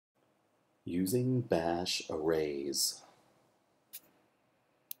Using bash arrays.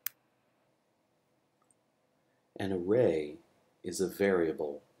 An array is a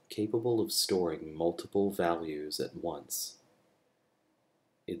variable capable of storing multiple values at once.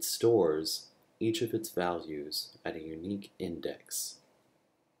 It stores each of its values at a unique index.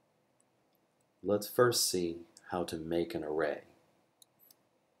 Let's first see how to make an array.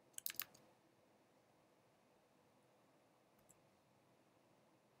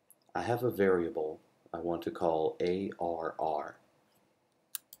 I have a variable I want to call ARR.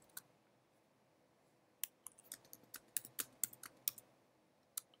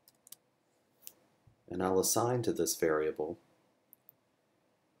 And I'll assign to this variable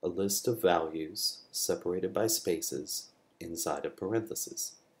a list of values separated by spaces inside of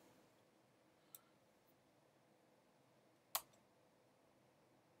parentheses.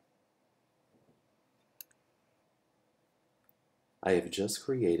 I have just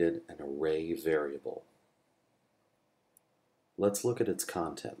created an array variable. Let's look at its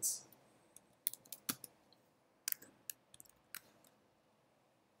contents.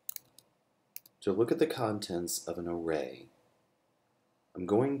 To look at the contents of an array, I'm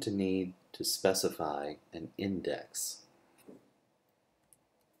going to need to specify an index.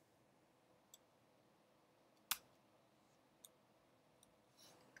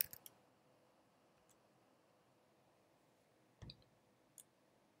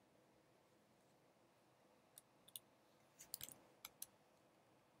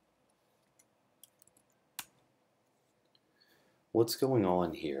 What's going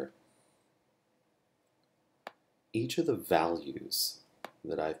on here? Each of the values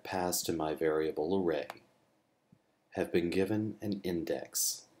that I've passed to my variable array have been given an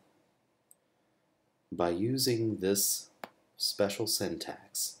index. By using this special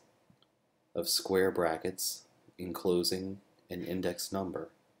syntax of square brackets enclosing an index number,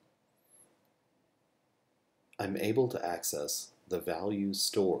 I'm able to access the values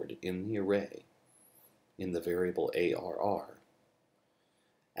stored in the array in the variable ARR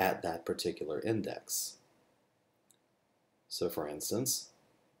at that particular index. So for instance,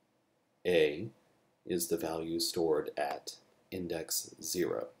 A is the value stored at index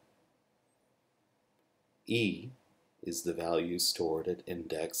 0. E is the value stored at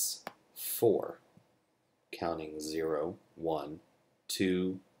index 4, counting 0, 1,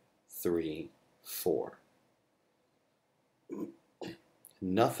 2, 3, 4.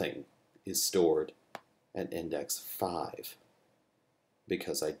 Nothing is stored at index 5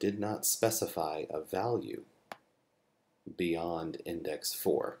 because I did not specify a value beyond index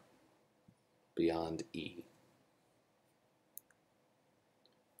 4, beyond E.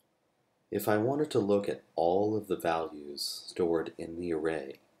 If I wanted to look at all of the values stored in the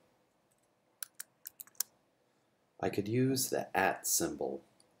array, I could use the @ symbol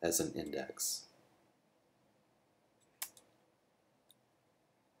as an index.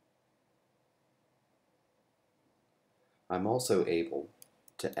 I'm also able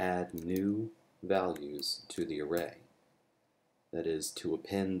to add new values to the array. That is, to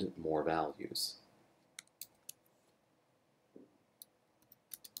append more values.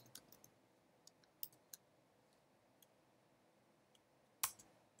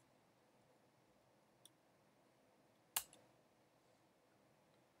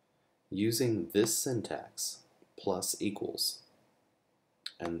 Using this syntax, plus equals,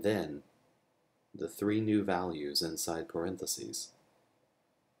 and then the 3 new values inside parentheses,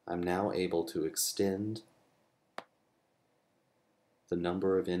 I'm now able to extend the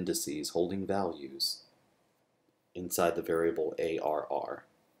number of indices holding values inside the variable ARR.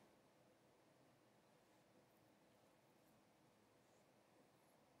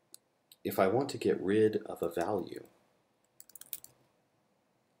 If I want to get rid of a value,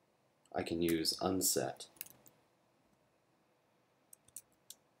 I can use unset.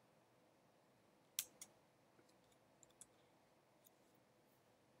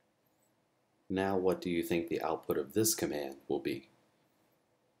 Now what do you think the output of this command will be?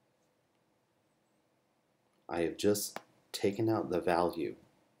 I have just taken out the value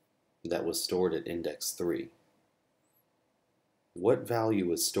that was stored at index 3. What value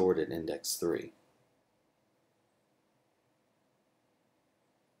was stored at index 3?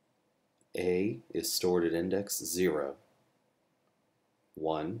 A is stored at index 0,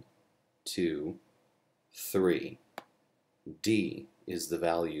 1, 2, 3. D is the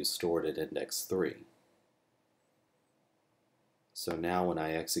value stored at index 3. So now when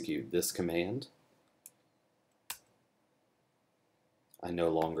I execute this command, I no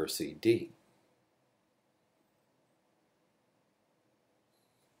longer see D.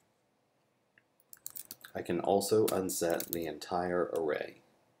 I can also unset the entire array.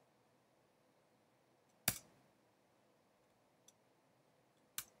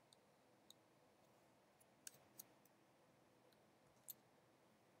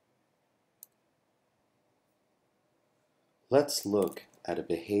 Let's look at a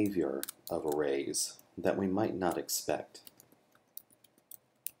behavior of arrays that we might not expect.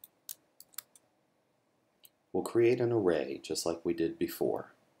 We'll create an array just like we did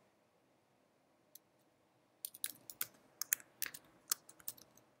before.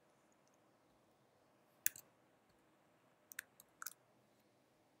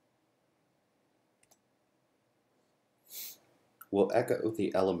 We'll echo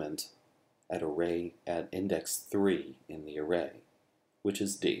the element at index 3 in the array, which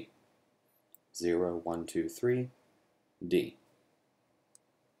is D. 0, 1, 2, 3, D.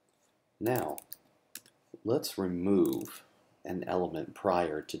 Now, let's remove an element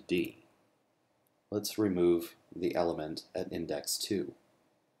prior to D. Let's remove the element at index 2,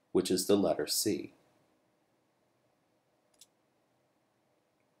 which is the letter C.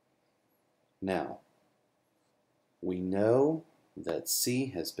 Now, we know that C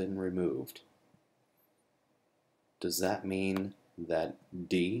has been removed. Does that mean that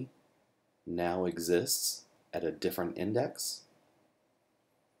D now exists at a different index?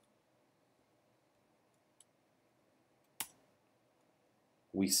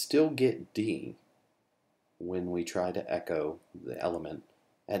 We still get D when we try to echo the element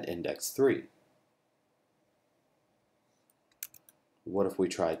at index 3. What if we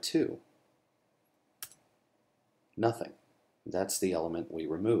try 2? Nothing. That's the element we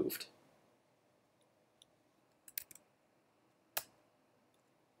removed.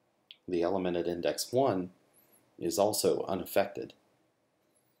 The element at index 1 is also unaffected.